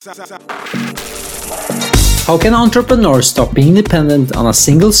How can entrepreneurs stop being dependent on a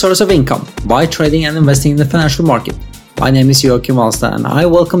single source of income by trading and investing in the financial market? My name is Joachim Alstad and I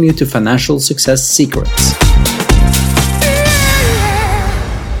welcome you to Financial Success Secrets.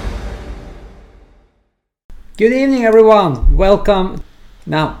 Good evening everyone, welcome.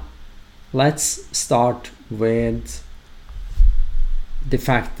 Now, let's start with the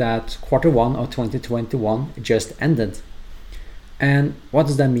fact that Q1 of 2021 just ended. And what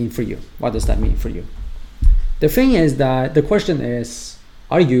does that mean for you? The thing is that the question is,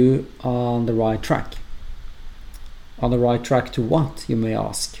 are you on the right track? On the right track to what, you may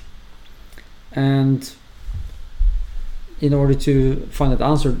ask? And in order to find that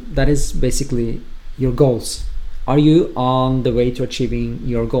answer, that is basically your goals. Are you on the way to achieving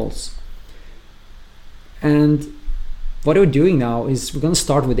your goals? And what we're doing now is we're going to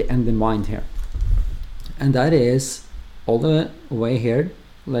start with the end in mind here. And that is all the way here.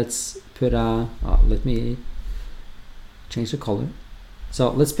 Let's put let me change the color. So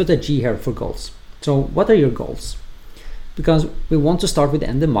let's put a G here for goals. So what are your goals? Because we want to start with the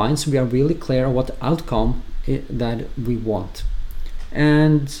end in mind, so we are really clear on what the outcome that we want.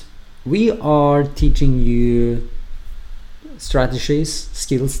 And we are teaching you strategies,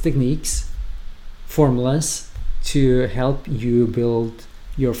 skills, techniques, formulas to help you build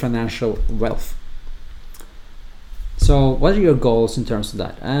your financial wealth. So what are your goals in terms of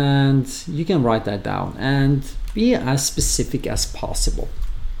that? And you can write that down and be as specific as possible.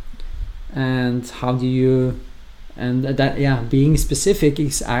 And how do you, and that, being specific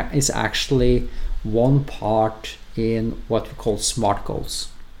is actually one part in what we call SMART goals.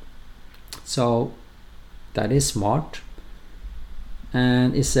 So that is SMART.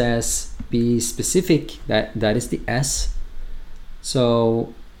 And it says be specific, that is the S.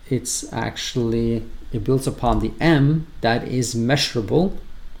 So it's actually, it builds upon the M, that is measurable.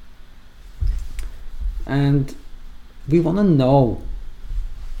 And we want to know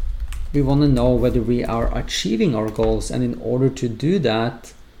whether we are achieving our goals, and in order to do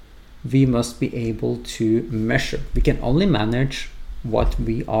that we must be able to measure. We can only manage what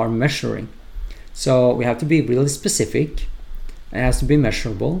we are measuring, so we have to be really specific. It has to be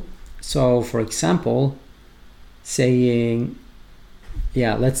measurable. So for example, saying,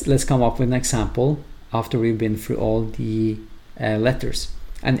 let's come up with an example after we've been through all the letters.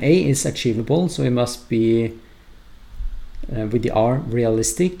 And A is achievable, so it must be with the R,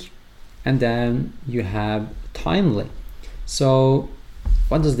 realistic. And then you have timely. So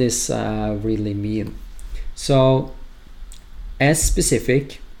what does this really mean? So as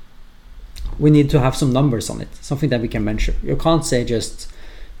specific, we need to have some numbers on it, something that we can measure. You can't say just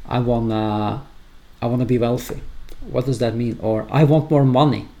I wanna be wealthy. What does that mean? Or I want more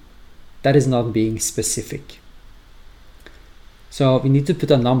money. That is not being specific. So we need to put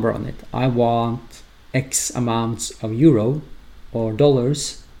a number on it. I want X amounts of euro or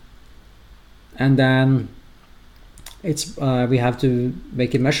dollars, and then it's we have to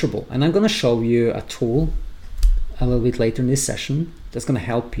make it measurable. And I'm going to show you a tool a little bit later in this session that's going to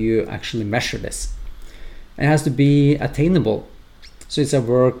help you actually measure this. It has to be attainable, so it's a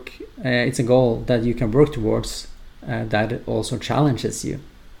goal that you can work towards, that also challenges you.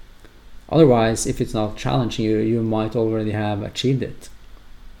 Otherwise, if it's not challenging you, you might already have achieved it.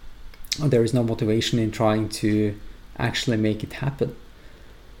 There is no motivation in trying to actually make it happen.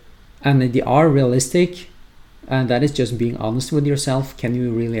 And the R, realistic, and that is just being honest with yourself. Can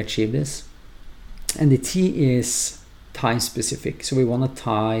you really achieve this? And the T is time specific. So we want to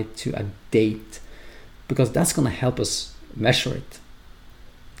tie to a date, because that's going to help us measure it.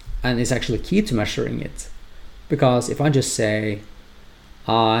 And it's actually key to measuring it. Because if I just say,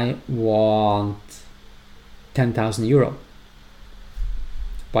 I want 10,000 euro.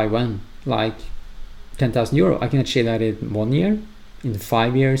 By when? Like 10,000 euro. I can achieve that in 1 year, in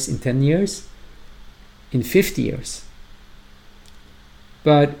 5 years, in 10 years, in 50 years.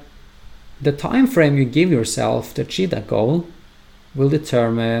 But the time frame you give yourself to achieve that goal will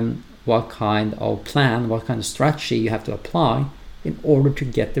determine what kind of plan, what kind of strategy you have to apply in order to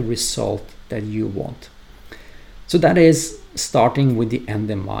get the result that you want. So that is starting with the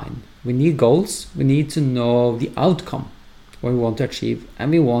end in mind. We need goals. We need to know the outcome, what we want to achieve,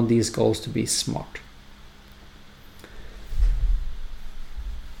 and we want these goals to be SMART.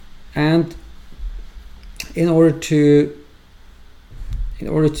 And in order to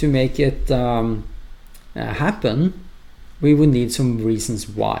make it happen, we would need some reasons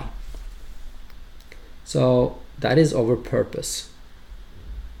why. So that is our purpose.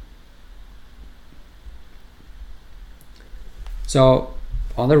 So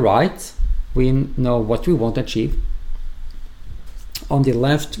on the right, we know what we want to achieve. On the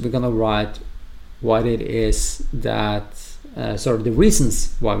left, we're gonna write what it is that, the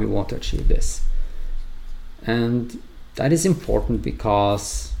reasons why we want to achieve this. And that is important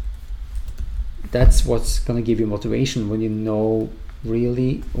because that's what's gonna give you motivation when you know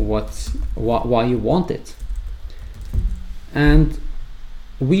really why you want it. And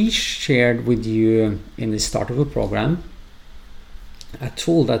we shared with you in the start of the program a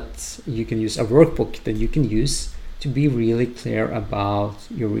tool that you can use, a workbook that you can use to be really clear about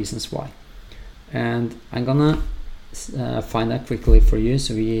your reasons why. And I'm gonna find that quickly for you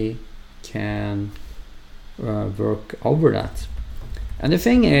so we can work over that. And the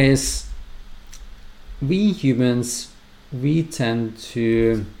thing is, we humans, we tend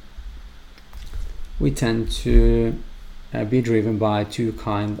to be driven by two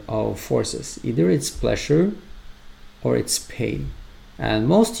kind of forces. Either it's pleasure or it's pain. And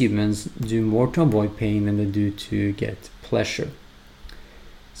most humans do more to avoid pain than they do to get pleasure.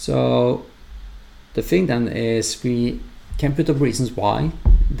 So the thing then is, we can put up reasons why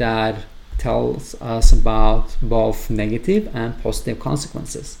that tells us about both negative and positive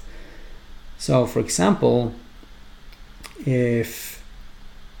consequences. So for example, if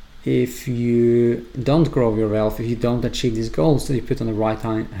you don't grow your wealth, if you don't achieve these goals that you put on the right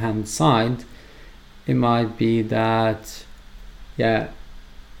hand side, it might be that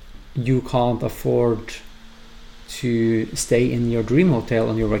you can't afford to stay in your dream hotel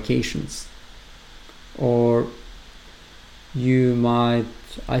on your vacations, or I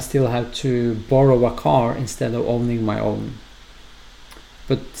still have to borrow a car instead of owning my own.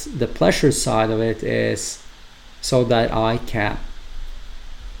 But the pleasure side of it is so that I can.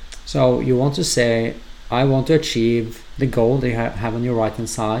 So you want to say, I want to achieve the goal they have on your right hand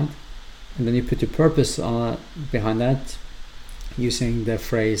side, and then you put your purpose behind that using the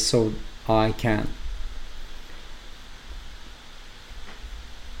phrase so I can.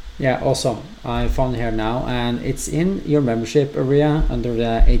 Yeah, awesome. I found it here now, and it's in your membership area under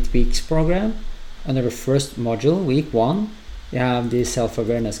the 8 weeks program. Under the first module, week 1, you have the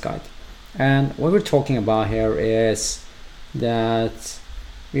self-awareness guide. And what we're talking about here is that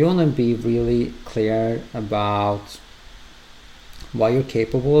we want to be really clear about why you're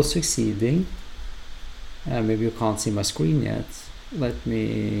capable of succeeding. Maybe you can't see my screen yet. Let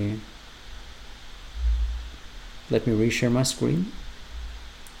me reshare my screen.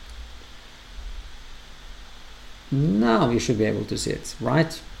 Now you should be able to see it,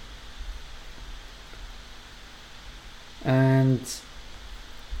 right? And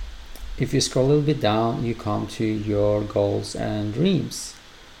if you scroll a little bit down, you come to your goals and dreams.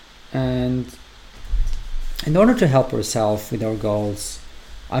 And in order to help ourselves with our goals,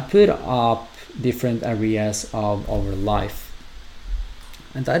 I put up different areas of our life.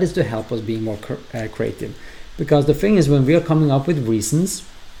 And that is to help us be more creative. Because the thing is, when we are coming up with reasons,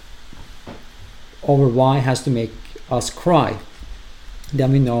 our why has to make us cry,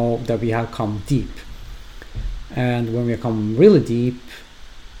 then we know that we have come deep. And when we come really deep,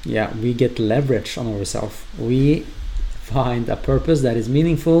 we get leverage on ourselves. We find a purpose that is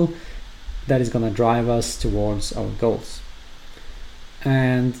meaningful, that is going to drive us towards our goals.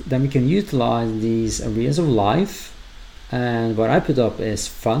 And then we can utilize these areas of life. And what I put up is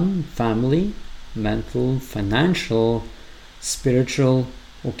fun, family, mental, financial, spiritual,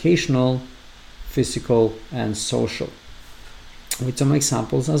 vocational, physical, and social, with some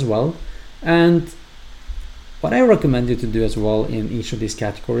examples as well. And what I recommend you to do as well in each of these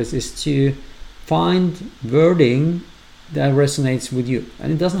categories is to find wording that resonates with you.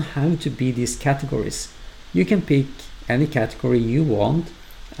 And it doesn't have to be these categories. You can pick any category you want,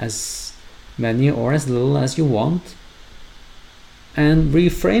 as many or as little as you want, and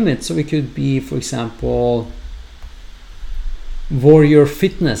reframe it. So it could be, for example, warrior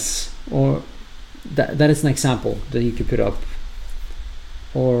fitness, or that is an example that you could put up,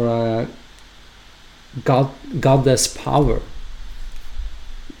 or goddess power.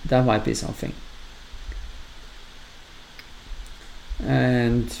 That might be something.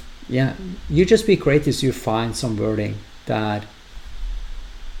 And you just be creative so you find some wording that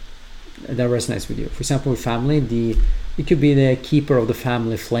resonates with you. For example, with family, it could be the keeper of the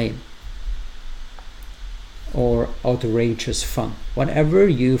family flame, or outrageous fun, whatever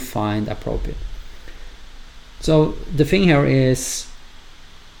you find appropriate. So the thing here is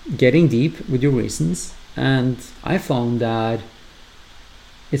getting deep with your reasons, and I found that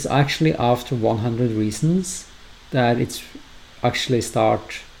it's actually after 100 reasons that it's actually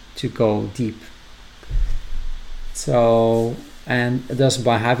start to go deep. So, and thus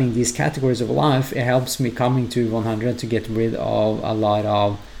by having these categories of life, it helps me coming to 100 to get rid of a lot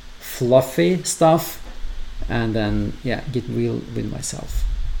of fluffy stuff and then get real with myself.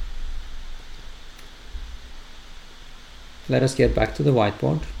 Let us get back to the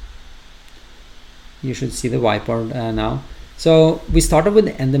whiteboard. You should see the whiteboard now. So we started with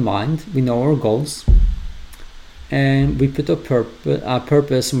the end in mind. We know our goals, and we put a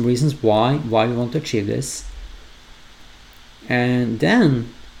purpose, some reasons why we want to achieve this, and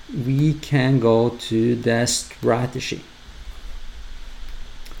then we can go to the strategy,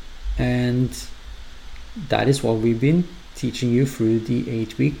 and that is what we've been teaching you through the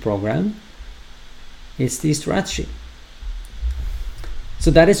 8-week program. It's the strategy. So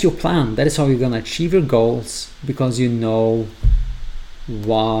that is your plan. That is how you're going to achieve your goals, because you know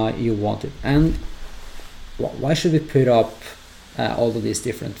why you want it. And why should we put up all of these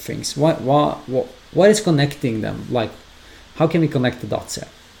different things? What is connecting them? Like, how can we connect the dots here?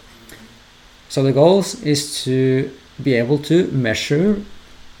 So the goals is to be able to measure,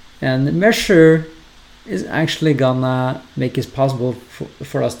 and measure is actually gonna make it possible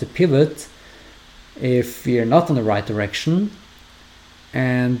for us to pivot if we are not in the right direction,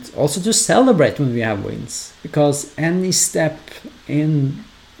 and also to celebrate when we have wins, because any step in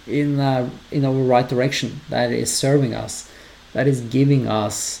our right direction that is serving us, that is giving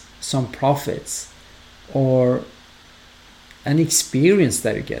us some profits, or an experience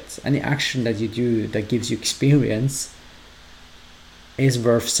that you get, any action that you do that gives you experience, is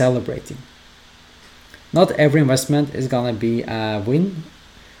worth celebrating. Not every investment is gonna be a win,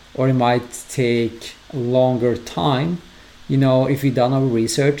 or it might take a longer time. If we've done our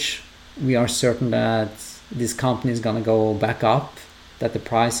research, we are certain that this company is going to go back up, that the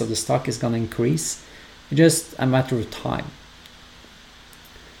price of the stock is going to increase. It's just a matter of time.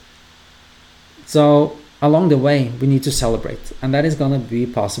 So along the way, we need to celebrate, and that is going to be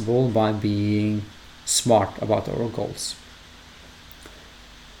possible by being smart about our goals.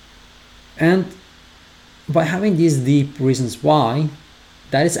 And by having these deep reasons why,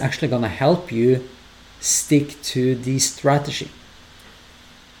 that is actually going to help you stick to the strategy.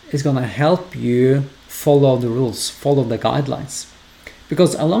 It's going to help you follow the rules, follow the guidelines.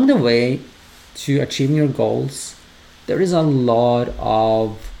 Because along the way to achieving your goals, there is a lot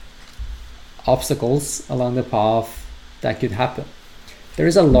of obstacles along the path that could happen. There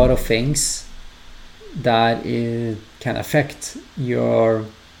is a lot of things that can affect your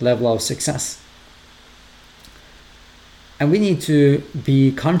level of success. And we need to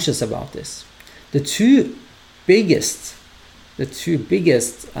be conscious about this. The two biggest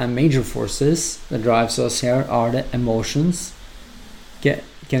major forces that drives us here are the emotions.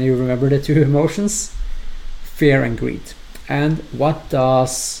 Can you remember the two emotions? Fear and greed. And what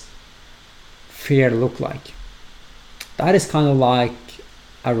does fear look like? That is kind of like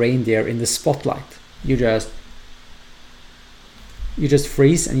a reindeer in the spotlight. You just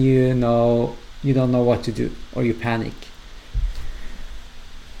freeze, and you don't know what to do, or you panic.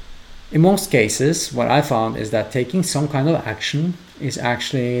 In most cases, what I found is that taking some kind of action is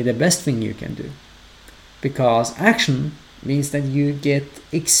actually the best thing you can do, because action means that you get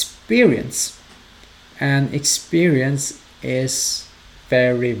experience, and experience is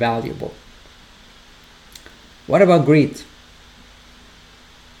very valuable. What about greed?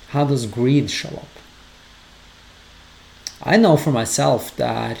 How does greed show up? I know for myself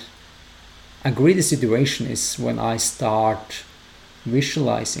that a greedy situation is when I start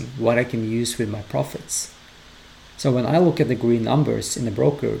visualizing what I can use with my profits. So when I look at the green numbers in the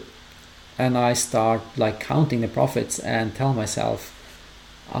broker, and I start counting the profits and tell myself,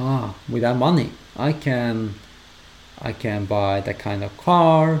 with that money I can buy that kind of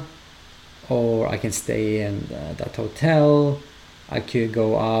car, or I can stay in that hotel, I could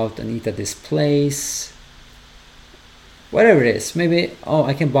go out and eat at this place, whatever it is. Maybe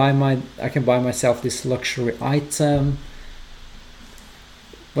I can buy myself this luxury item.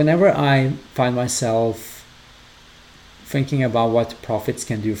 Whenever I find myself thinking about what profits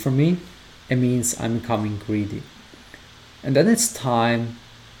can do for me, it means I'm becoming greedy. And then it's time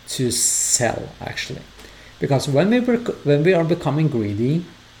to sell, actually. Because when we are becoming greedy,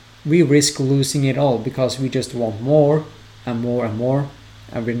 we risk losing it all, because we just want more and more and more,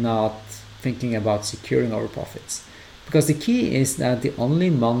 and we're not thinking about securing our profits. Because the key is that the only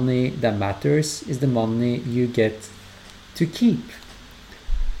money that matters is the money you get to keep.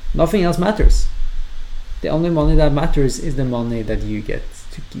 Nothing else matters. The only money that matters is the money that you get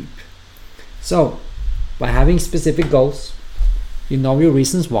to keep. So, by having specific goals, you know your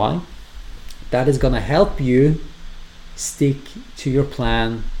reasons why, that is going to help you stick to your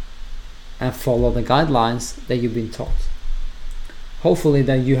plan and follow the guidelines that you've been taught. Hopefully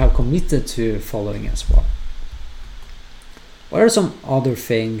that you have committed to following as well. What are some other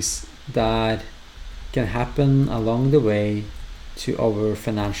things that can happen along the way to our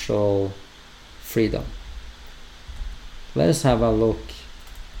financial freedom. Let us have a look.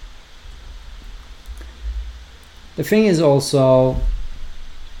 The thing is also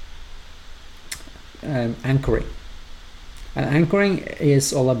anchoring. And anchoring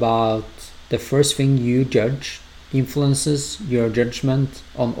is all about the first thing you judge influences your judgment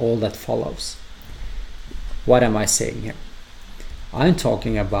on all that follows. What am I saying here? I'm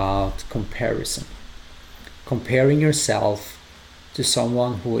talking about comparison. Comparing yourself to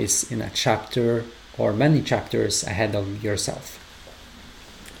someone who is in a chapter or many chapters ahead of yourself.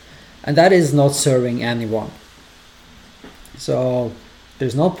 And that is not serving anyone. So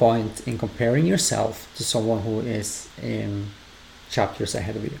there's no point in comparing yourself to someone who is in chapters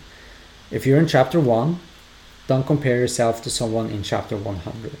ahead of you. If you're in chapter 1, don't compare yourself to someone in chapter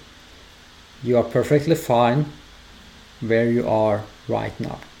 100. You are perfectly fine where you are right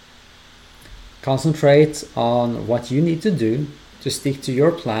now. Concentrate on what you need to do to stick to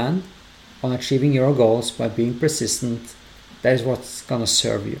your plan on achieving your goals by being persistent. That is what's gonna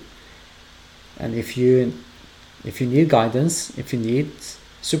serve you. And if you need guidance, if you need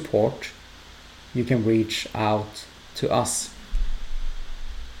support, you can reach out to us.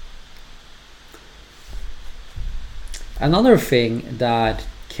 Another thing that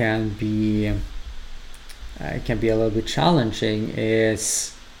can be a little bit challenging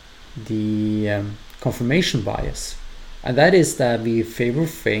is the confirmation bias, and that is that we favor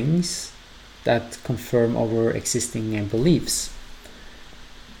things that confirm our existing beliefs.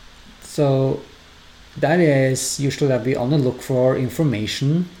 So that is usually that we only look for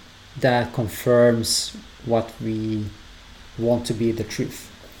information that confirms what we want to be the truth.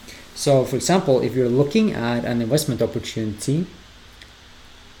 So for example, if you're looking at an investment opportunity,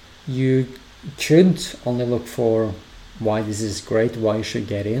 you could only look for why this is great, why you should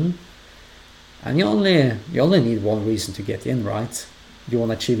get in. And you only need one reason to get in, right? You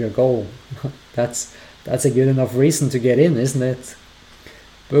want to achieve your goal. That's a good enough reason to get in, isn't it?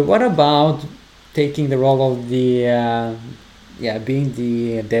 But what about taking the role of the being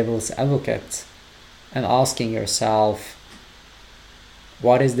the devil's advocate and asking yourself,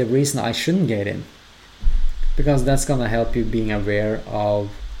 what is the reason I shouldn't get in? Because that's gonna help you being aware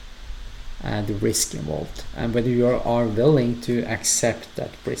of the risk involved and whether you are willing to accept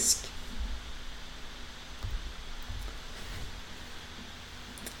that risk.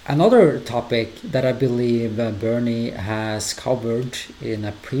 Another topic that I believe Bernie has covered in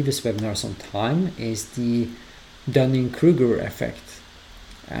a previous webinar sometime is the Dunning-Kruger effect.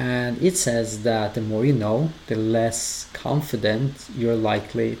 And it says that the more you know, the less confident you're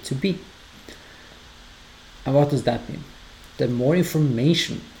likely to be. And what does that mean? The more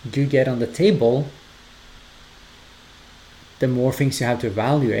information you get on the table, the more things you have to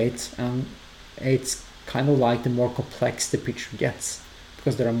evaluate, and it's kind of like the more complex the picture gets,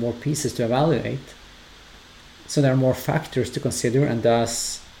 because there are more pieces to evaluate. So there are more factors to consider, and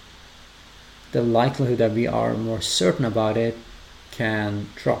thus the likelihood that we are more certain about it can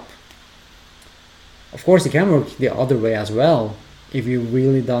drop. Of course, it can work the other way as well. If you've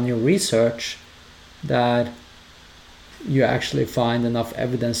really done your research, that you actually find enough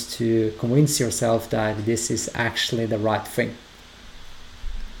evidence to convince yourself that this is actually the right thing.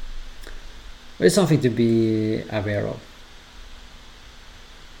 But it's something to be aware of.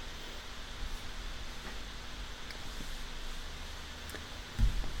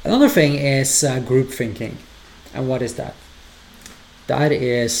 Another thing is group thinking. And what is that? That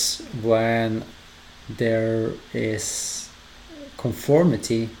is when there is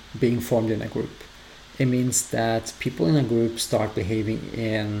conformity being formed in a group. It means that people in a group start behaving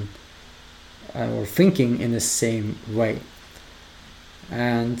in or thinking in the same way.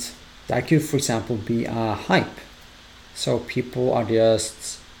 And that could, for example, be a hype. So people are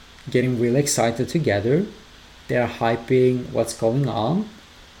just getting really excited together. They're hyping what's going on.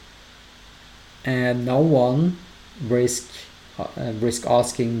 And no one risk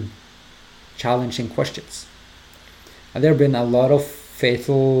asking challenging questions. And there have been a lot of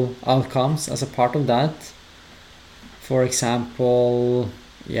fatal outcomes as a part of that. For example,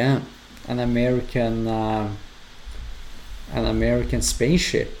 an American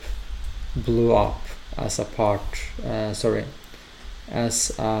spaceship blew up as a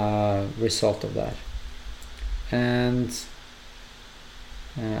result of that. And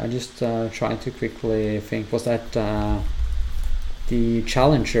I just trying to quickly think, was that the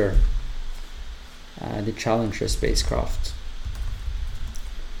Challenger spacecraft?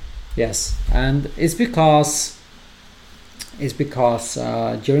 Yes, and it's because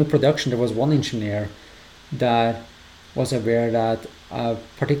during production there was one engineer that was aware that a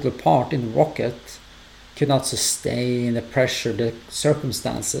particular part in the rocket could not sustain the pressure, the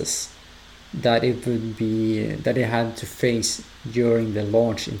circumstances that it had to face during the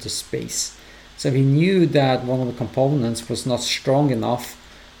launch into space. So he knew that one of the components was not strong enough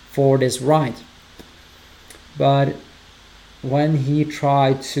for this ride. But when he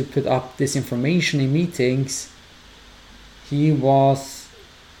tried to put up this information in meetings, his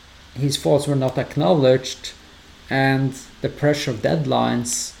thoughts were not acknowledged, and the pressure of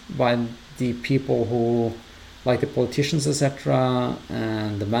deadlines by the people who, like the politicians, etc.,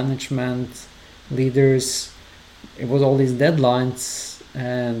 and the management leaders, it was all these deadlines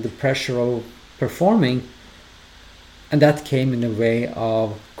and the pressure of performing, and that came in the way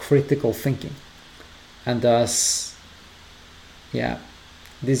of critical thinking. And thus,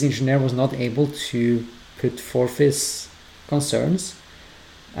 this engineer was not able to put forth his concerns,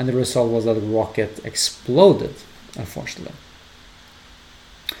 and the result was that the rocket exploded, unfortunately.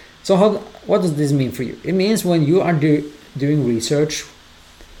 So what does this mean for you? It means when you are doing research,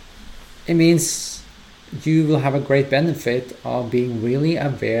 it means you will have a great benefit of being really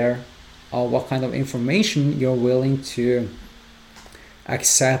aware of what kind of information you're willing to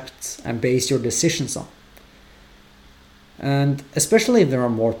accept and base your decisions on. And especially if there are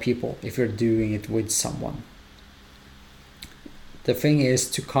more people, if you're doing it with someone. The thing is,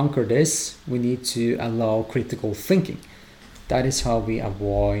 to conquer this, we need to allow critical thinking. That is how we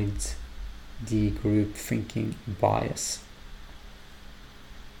avoid the group thinking bias.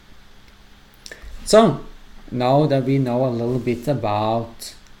 So, now that we know a little bit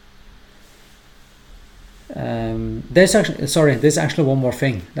about there's actually one more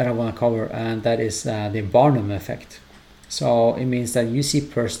thing that I want to cover, and that is the Barnum effect. So it means that you see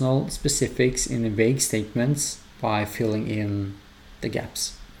personal specifics in vague statements by filling in the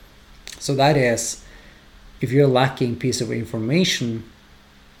gaps. So that is, if you're lacking piece of information,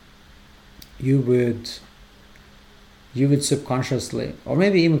 you would subconsciously, or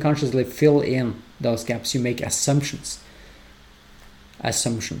maybe even consciously, fill in those gaps. You make assumptions.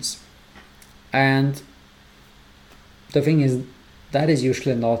 And the thing is, that is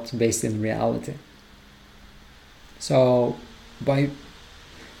usually not based in reality. So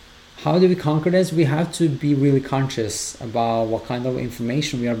how do we conquer this? We have to be really conscious about what kind of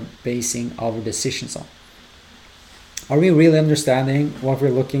information we are basing our decisions on. Are we really understanding what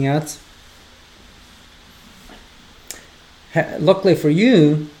we're looking at? Luckily for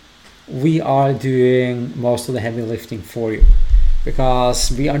you, we are doing most of the heavy lifting for you, because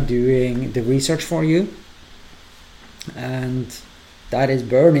we are doing the research for you. And that is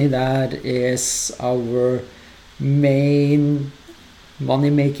Bernie, that is our main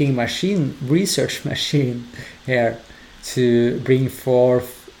money-making machine, research machine here, to bring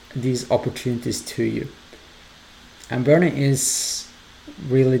forth these opportunities to you. And Bernie is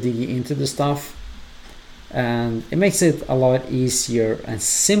really digging into the stuff, and it makes it a lot easier and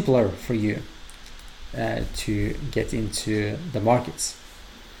simpler for you to get into the markets.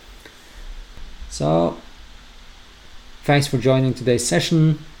 So thanks for joining today's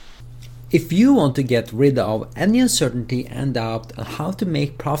session. If you want to get rid of any uncertainty and doubt on how to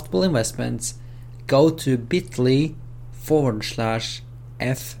make profitable investments, go to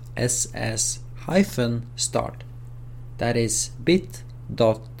bit.ly/FSS-start. That is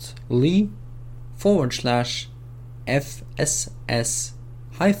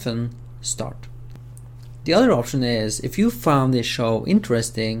bit.ly/FSS-start. The other option is, if you found this show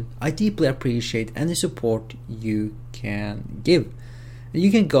interesting, I deeply appreciate any support you can give. You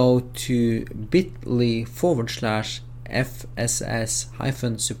can go to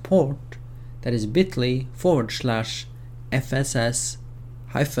bit.ly/FSS-support. That is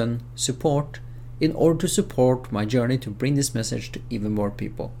bit.ly/FSS-support in order to support my journey to bring this message to even more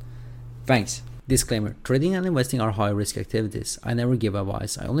people. Thanks. Disclaimer: trading and investing are high-risk activities. I never give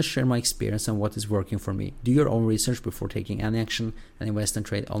advice. I only share my experience and what is working for me. Do your own research before taking any action, and invest and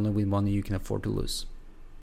trade only with money you can afford to lose.